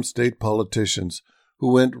of farm state politicians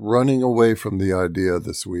who went running away from the idea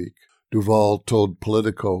this week. Duvall told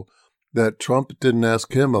Politico that Trump didn't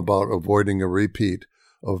ask him about avoiding a repeat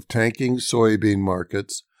of tanking soybean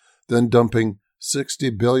markets, then dumping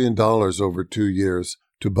 $60 billion over 2 years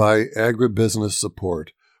to buy agribusiness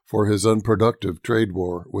support for his unproductive trade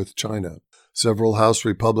war with China. Several House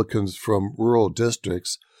Republicans from rural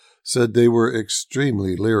districts said they were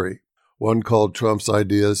extremely leery. One called Trump's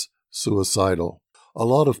ideas suicidal. A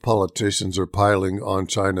lot of politicians are piling on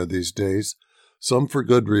China these days, some for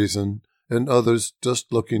good reason, and others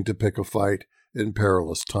just looking to pick a fight in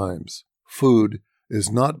perilous times. Food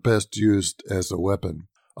is not best used as a weapon.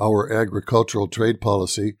 Our agricultural trade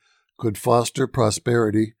policy could foster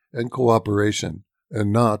prosperity and cooperation,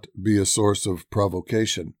 and not be a source of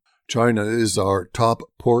provocation. China is our top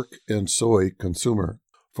pork and soy consumer.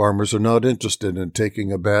 Farmers are not interested in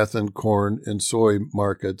taking a bath in corn and soy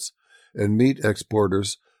markets, and meat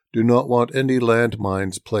exporters do not want any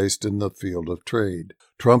landmines placed in the field of trade.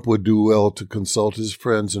 Trump would do well to consult his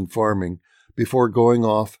friends in farming before going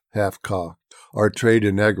off half-cocked. Our trade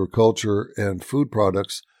in agriculture and food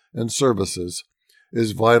products and services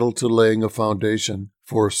is vital to laying a foundation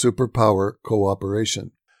for superpower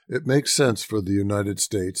cooperation. It makes sense for the United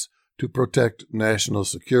States to protect national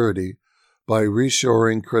security by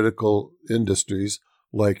reshoring critical industries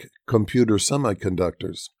like computer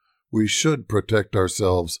semiconductors. We should protect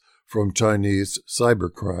ourselves from Chinese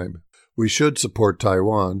cybercrime. We should support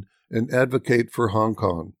Taiwan and advocate for Hong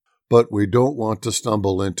Kong, but we don't want to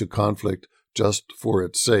stumble into conflict just for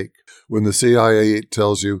its sake. When the CIA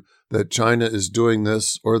tells you that China is doing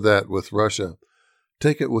this or that with Russia,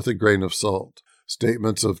 take it with a grain of salt.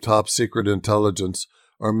 Statements of top-secret intelligence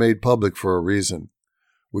are made public for a reason.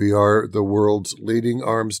 We are the world's leading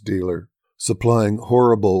arms dealer, supplying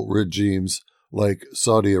horrible regimes like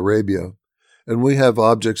Saudi Arabia, and we have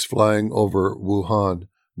objects flying over Wuhan,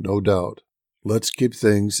 no doubt. Let's keep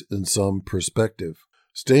things in some perspective.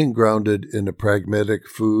 Staying grounded in a pragmatic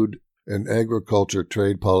food and agriculture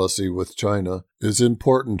trade policy with China is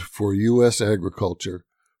important for U.S. agriculture,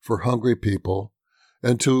 for hungry people,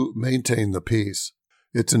 and to maintain the peace.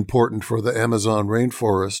 It's important for the Amazon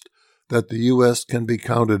rainforest that the U.S. can be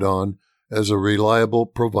counted on as a reliable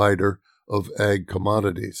provider of ag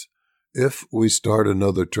commodities. If we start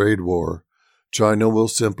another trade war, China will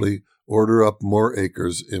simply order up more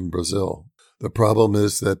acres in Brazil. The problem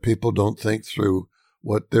is that people don't think through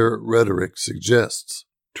what their rhetoric suggests.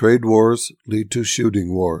 Trade wars lead to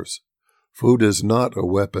shooting wars. Food is not a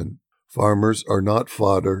weapon. Farmers are not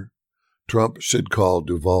fodder. Trump should call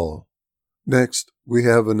Duvall. Next, we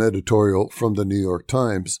have an editorial from the New York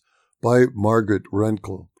Times by Margaret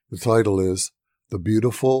Renkel. The title is The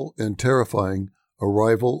Beautiful and Terrifying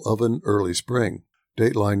Arrival of an Early Spring,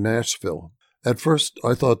 Dateline Nashville. At first,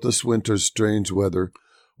 I thought this winter's strange weather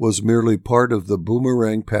was merely part of the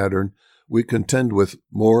boomerang pattern we contend with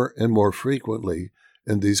more and more frequently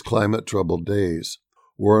in these climate-troubled days.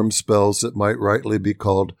 Warm spells that might rightly be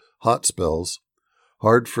called hot spells,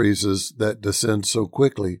 hard freezes that descend so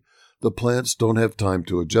quickly the plants don't have time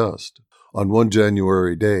to adjust. On one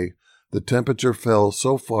January day, the temperature fell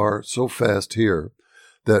so fast here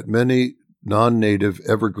that many non-native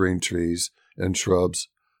evergreen trees and shrubs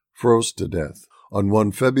froze to death. On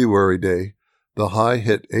one February day, the high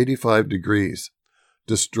hit 85 degrees,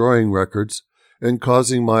 destroying records and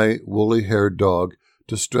causing my woolly-haired dog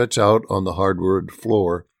to stretch out on the hardwood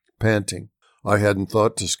floor, panting. I hadn't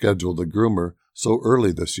thought to schedule the groomer so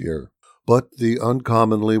early this year. But the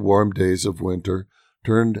uncommonly warm days of winter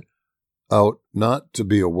turned out not to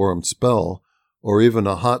be a warm spell or even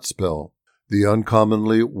a hot spell. The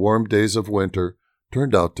uncommonly warm days of winter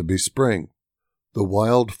turned out to be spring. The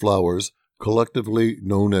wild flowers, collectively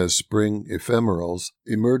known as spring ephemerals,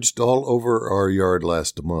 emerged all over our yard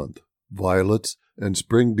last month. Violets and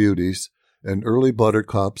spring beauties and early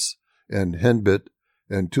buttercups and henbit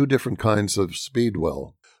and 2 different kinds of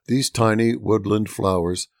speedwell. These tiny woodland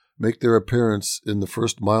flowers make their appearance in the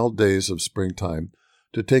first mild days of springtime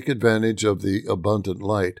to take advantage of the abundant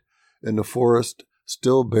light in a forest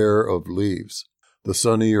still bare of leaves. The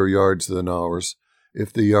sunnier yards than ours,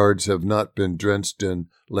 if the yards have not been drenched in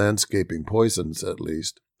landscaping poisons at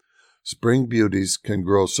least. Spring beauties can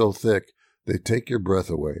grow so thick they take your breath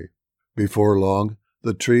away. Before long,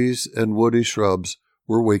 the trees and woody shrubs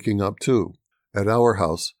were waking up too. At our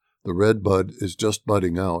house, the red bud is just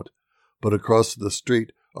budding out, but across the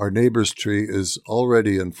street our neighbor's tree is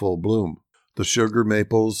already in full bloom. The sugar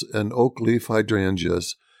maples and oak leaf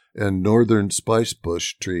hydrangeas and northern spice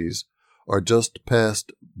bush trees are just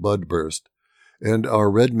past bud burst, and our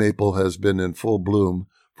red maple has been in full bloom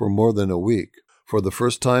for more than a week. For the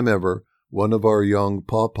first time ever, one of our young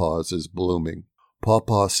pawpaws is blooming.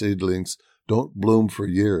 Pawpaw seedlings don't bloom for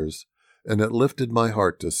years, and it lifted my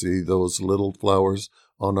heart to see those little flowers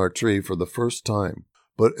on our tree for the first time.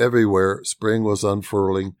 But everywhere, spring was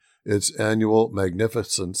unfurling its annual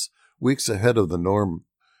magnificence weeks ahead of the norm,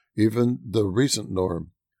 even the recent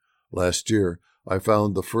norm. Last year, I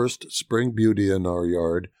found the first spring beauty in our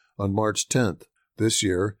yard on March 10th. This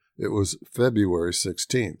year, it was February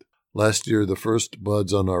 16th. Last year, the first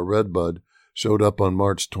buds on our redbud showed up on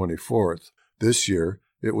March 24th. This year,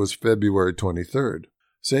 it was February 23rd.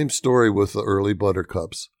 Same story with the early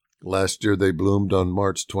buttercups. Last year, they bloomed on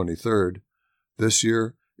March 23rd. This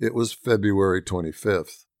year, it was February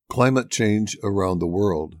 25th. Climate change around the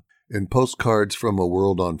world. In Postcards from a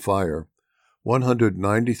World on Fire,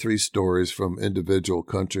 193 stories from individual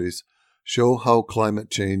countries show how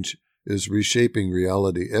climate change is reshaping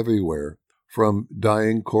reality everywhere, from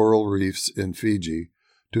dying coral reefs in Fiji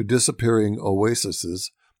to disappearing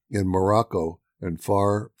oases in Morocco and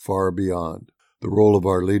far, far beyond. The role of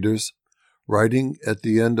our leaders. Writing at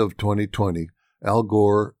the end of 2020, Al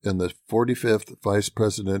Gore and the 45th Vice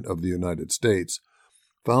President of the United States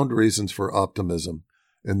found reasons for optimism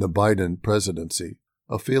in the Biden presidency,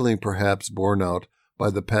 a feeling perhaps borne out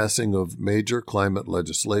by the passing of major climate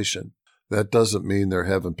legislation. That doesn't mean there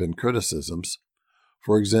haven't been criticisms.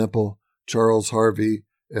 For example, Charles Harvey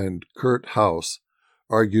and Kurt House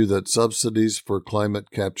argue that subsidies for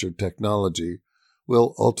climate capture technology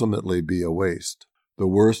will ultimately be a waste. The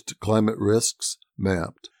worst climate risks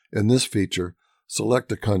mapped. In this feature,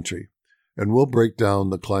 select a country, and we'll break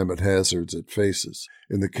down the climate hazards it faces.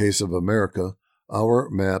 In the case of America, our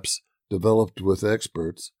maps, developed with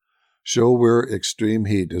experts, show where extreme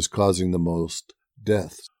heat is causing the most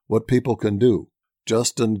deaths. What people can do.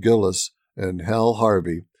 Justin Gillis and Hal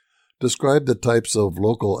Harvey describe the types of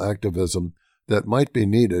local activism that might be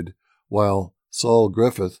needed, while Saul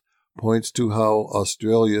Griffith points to how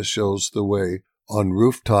Australia shows the way on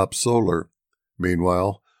rooftop solar.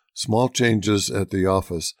 Meanwhile, small changes at the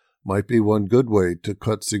office might be one good way to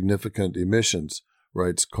cut significant emissions,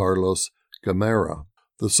 writes Carlos Camara.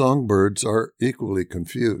 The songbirds are equally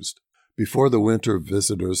confused. Before the winter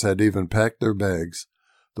visitors had even packed their bags,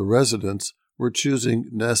 the residents were choosing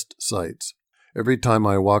nest sites. Every time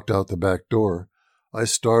I walked out the back door, I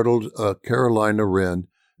startled a Carolina wren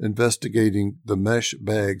investigating the mesh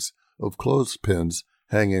bags of clothespins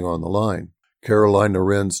hanging on the line. Carolina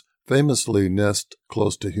wrens famously nest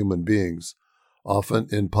close to human beings, often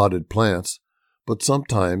in potted plants, but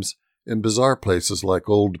sometimes in bizarre places like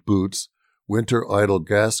old boots, winter idle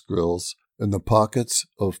gas grills, and the pockets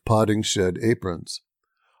of potting shed aprons.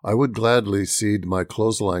 I would gladly cede my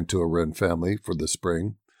clothesline to a wren family for the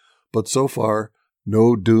spring, but so far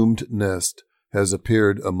no doomed nest has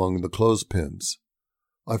appeared among the clothespins.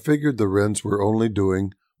 I figured the wrens were only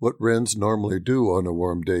doing what wrens normally do on a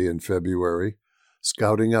warm day in February,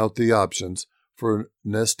 scouting out the options for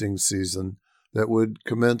nesting season that would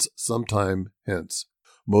commence sometime hence.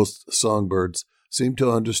 Most songbirds seem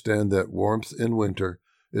to understand that warmth in winter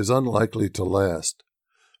is unlikely to last,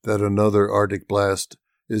 that another Arctic blast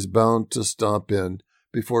is bound to stomp in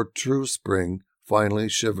before true spring finally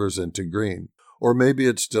shivers into green. Or maybe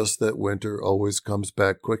it's just that winter always comes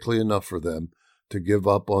back quickly enough for them to give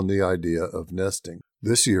up on the idea of nesting.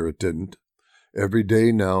 This year it didn't. Every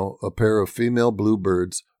day now, a pair of female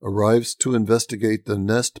bluebirds arrives to investigate the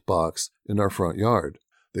nest box in our front yard.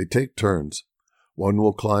 They take turns. One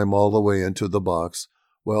will climb all the way into the box,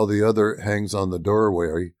 while the other hangs on the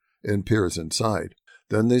doorway and peers inside.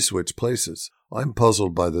 Then they switch places. I'm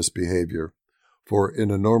puzzled by this behavior, for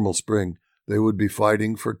in a normal spring, they would be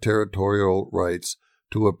fighting for territorial rights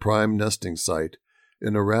to a prime nesting site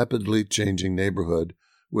in a rapidly changing neighborhood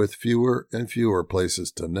with fewer and fewer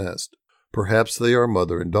places to nest. Perhaps they are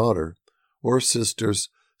mother and daughter, or sisters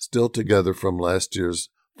still together from last year's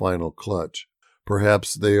final clutch.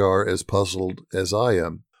 Perhaps they are as puzzled as I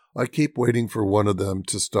am. I keep waiting for one of them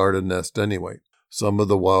to start a nest anyway. Some of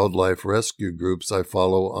the wildlife rescue groups I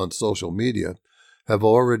follow on social media have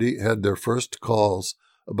already had their first calls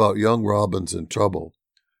about young robins in trouble,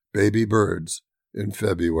 baby birds, in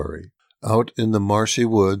February. Out in the marshy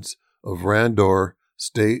woods of Randor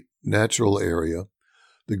State Natural Area,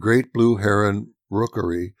 the great blue heron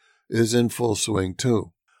rookery is in full swing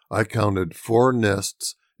too. I counted 4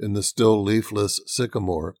 nests in the still leafless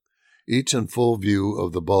sycamore, each in full view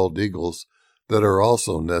of the bald eagles that are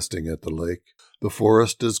also nesting at the lake. The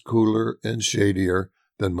forest is cooler and shadier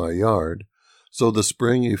than my yard, so the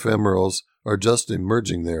spring ephemerals are just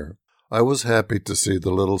emerging there. I was happy to see the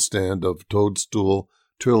little stand of toadstool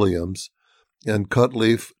trilliums and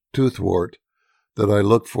cutleaf toothwort that I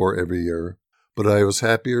look for every year, but I was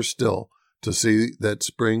happier still to see that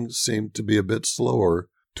spring seemed to be a bit slower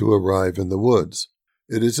to arrive in the woods.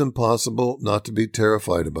 It is impossible not to be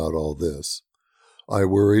terrified about all this. I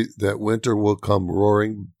worry that winter will come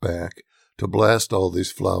roaring back to blast all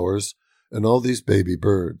these flowers and all these baby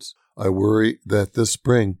birds. I worry that this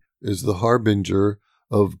spring is the harbinger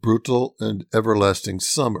of brutal and everlasting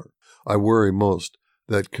summer. I worry most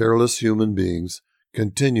that careless human beings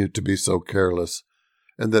continue to be so careless,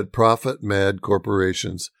 and that profit-mad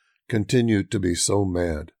corporations continue to be so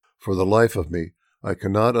mad. For the life of me, I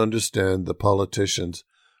cannot understand the politicians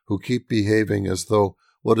who keep behaving as though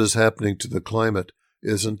what is happening to the climate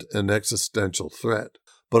isn't an existential threat.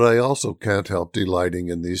 but I also can't help delighting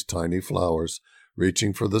in these tiny flowers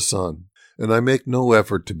reaching for the sun, and I make no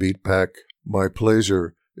effort to beat back my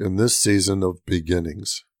pleasure in this season of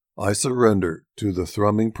beginnings. I surrender to the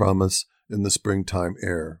thrumming promise in the springtime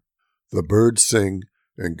air. The birds sing,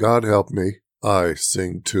 and God help me, I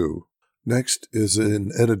sing too. Next is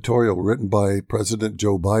an editorial written by President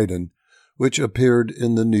Joe Biden, which appeared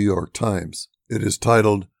in the New York Times. It is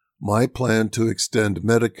titled, My Plan to Extend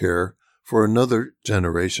Medicare for Another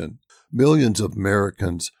Generation. Millions of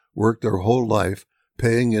Americans work their whole life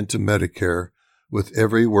paying into Medicare with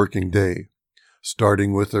every working day,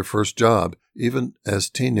 starting with their first job, even as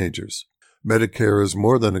teenagers. Medicare is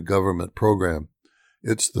more than a government program.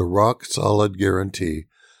 It's the rock-solid guarantee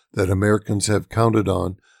that Americans have counted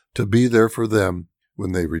on to be there for them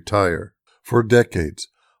when they retire. For decades,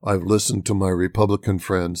 I've listened to my Republican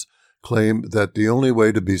friends claim that the only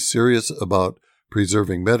way to be serious about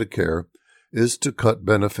preserving Medicare is to cut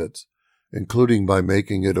benefits, including by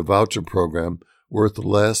making it a voucher program worth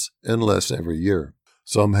less and less every year.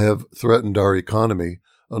 Some have threatened our economy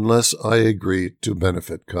unless I agree to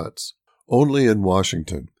benefit cuts. Only in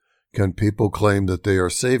Washington can people claim that they are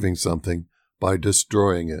saving something by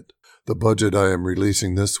destroying it. The budget I am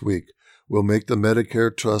releasing this week will make the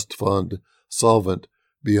Medicare Trust Fund solvent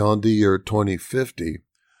beyond the year 2050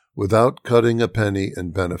 without cutting a penny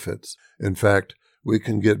in benefits. In fact, we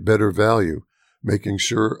can get better value, making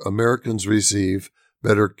sure Americans receive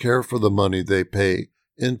better care for the money they pay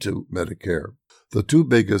into Medicare. The two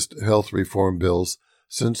biggest health reform bills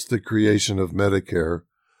since the creation of Medicare,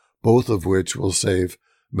 both of which will save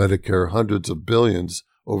Medicare hundreds of billions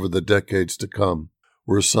over the decades to come,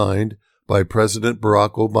 were signed by President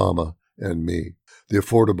Barack Obama and me. The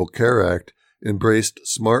Affordable Care Act embraced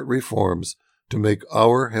smart reforms to make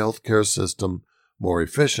our health care system more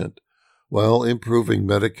efficient while improving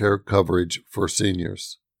Medicare coverage for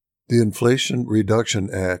seniors. The Inflation Reduction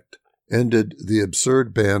Act ended the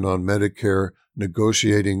absurd ban on Medicare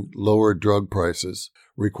negotiating lower drug prices,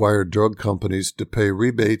 required drug companies to pay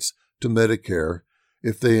rebates to Medicare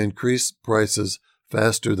if they increase prices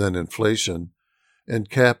faster than inflation, and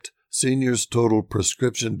capped seniors' total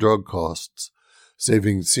prescription drug costs,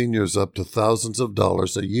 saving seniors up to thousands of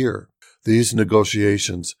dollars a year. These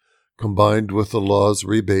negotiations, combined with the law's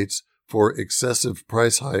rebates for excessive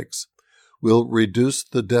price hikes, will reduce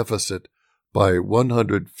the deficit by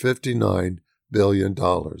 $159 billion.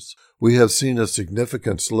 We have seen a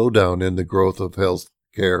significant slowdown in the growth of health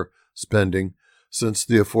care spending since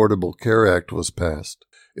the Affordable Care Act was passed.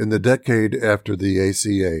 In the decade after the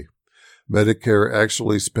ACA, Medicare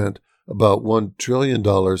actually spent about $1 trillion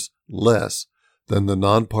less than the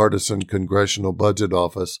nonpartisan Congressional Budget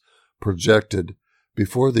Office projected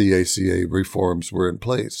before the ACA reforms were in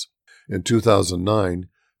place. In 2009,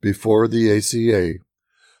 before the ACA,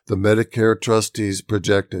 the Medicare trustees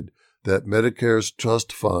projected that Medicare's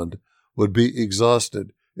trust fund would be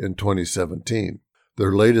exhausted in 2017.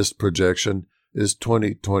 Their latest projection is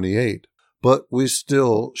 2028, but we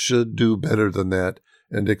still should do better than that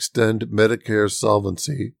and extend Medicare's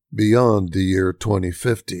solvency beyond the year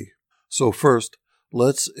 2050. So first,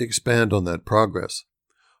 let's expand on that progress.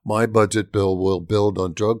 My budget bill will build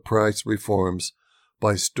on drug price reforms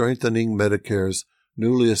by strengthening Medicare's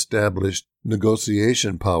newly established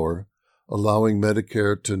negotiation power, allowing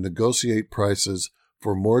Medicare to negotiate prices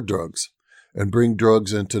for more drugs and bring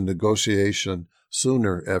drugs into negotiation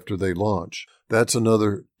sooner after they launch. That's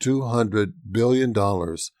another $200 billion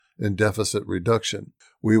in deficit reduction.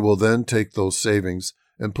 We will then take those savings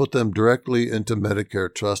and put them directly into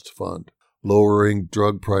Medicare Trust Fund. Lowering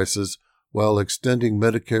drug prices while extending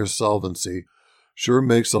Medicare's solvency sure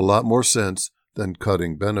makes a lot more sense than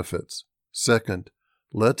cutting benefits. Second,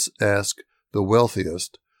 let's ask the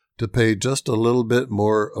wealthiest to pay just a little bit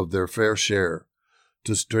more of their fair share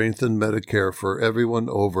to strengthen Medicare for everyone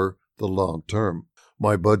over the long term.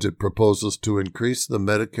 My budget proposes to increase the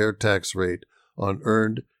Medicare tax rate on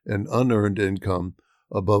earned and unearned income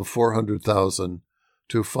above $400,000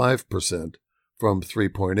 to 5% from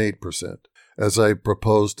 3.8%. As I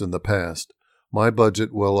proposed in the past, my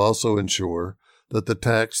budget will also ensure that the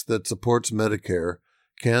tax that supports Medicare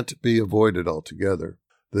can't be avoided altogether.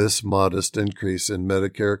 This modest increase in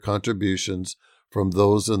Medicare contributions from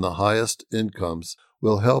those in the highest incomes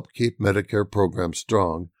will help keep Medicare programs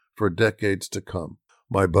strong for decades to come.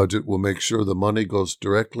 My budget will make sure the money goes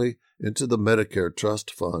directly into the Medicare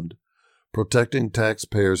Trust Fund, protecting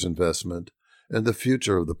taxpayers' investment and the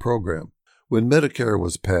future of the program. When Medicare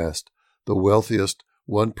was passed, the wealthiest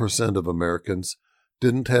 1% of Americans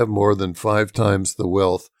didn't have more than 5 times the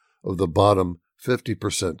wealth of the bottom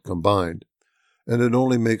 50% combined, and it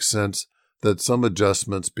only makes sense that some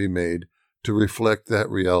adjustments be made to reflect that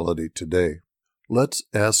reality today. Let's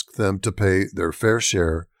ask them to pay their fair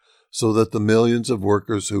share so that the millions of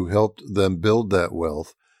workers who helped them build that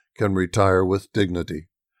wealth can retire with dignity,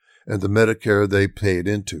 and the Medicare they paid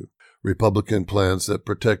into. Republican plans that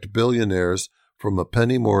protect billionaires from a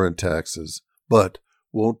penny more in taxes, but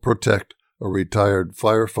won't protect a retired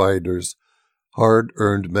firefighter's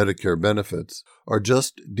hard-earned Medicare benefits, are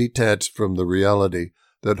just detached from the reality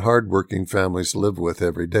that hard-working families live with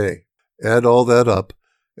every day. Add all that up,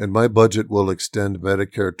 and my budget will extend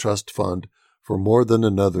Medicare Trust Fund for more than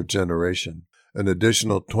another generation, an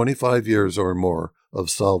additional 25 years or more of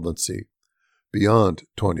solvency, beyond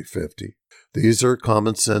 2050. These are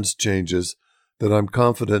common-sense changes that I'm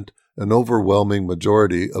confident an overwhelming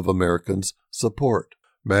majority of Americans support.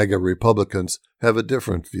 MAGA Republicans have a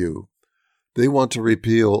different view. They want to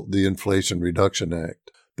repeal the Inflation Reduction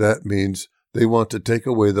Act. That means they want to take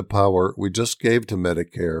away the power we just gave to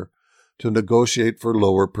Medicare to negotiate for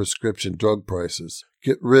lower prescription drug prices,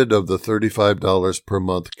 get rid of the $35 per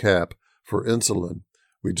month cap for insulin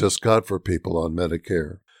we just got for people on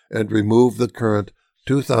Medicare, and remove the current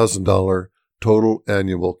 $2,000 total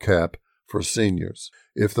annual cap for seniors.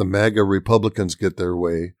 If the MAGA Republicans get their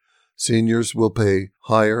way, seniors will pay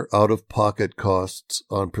higher out-of-pocket costs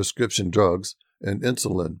on prescription drugs and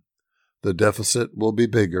insulin. The deficit will be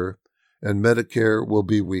bigger, and Medicare will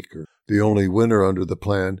be weaker. The only winner under the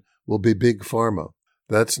plan will be Big Pharma.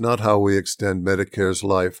 That's not how we extend Medicare's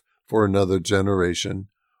life for another generation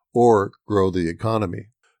or grow the economy.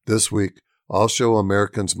 This week, I'll show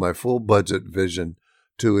Americans my full budget vision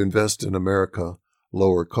to invest in America,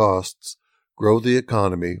 lower costs, grow the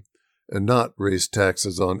economy, and not raise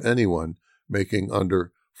taxes on anyone making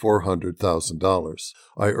under $400,000.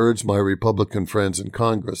 I urge my Republican friends in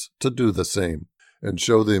Congress to do the same and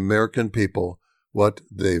show the American people what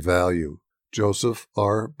they value. Joseph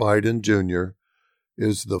R. Biden, Jr.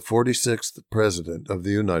 is the 46th President of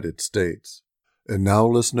the United States. And now,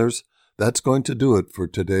 listeners, that's going to do it for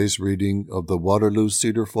today's reading of the Waterloo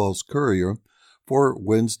Cedar Falls Courier for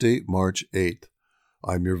Wednesday, March 8th.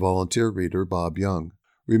 I'm your volunteer reader, Bob Young.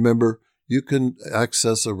 Remember, you can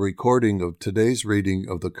access a recording of today's reading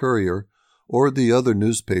of the Courier or the other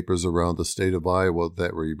newspapers around the state of Iowa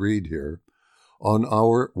that we read here on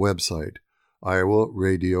our website,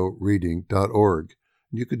 iowaradioreading.org.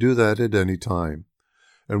 You could do that at any time.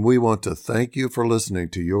 And we want to thank you for listening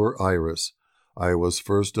to your IRIS, Iowa's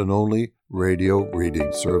first and only radio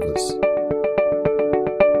reading service.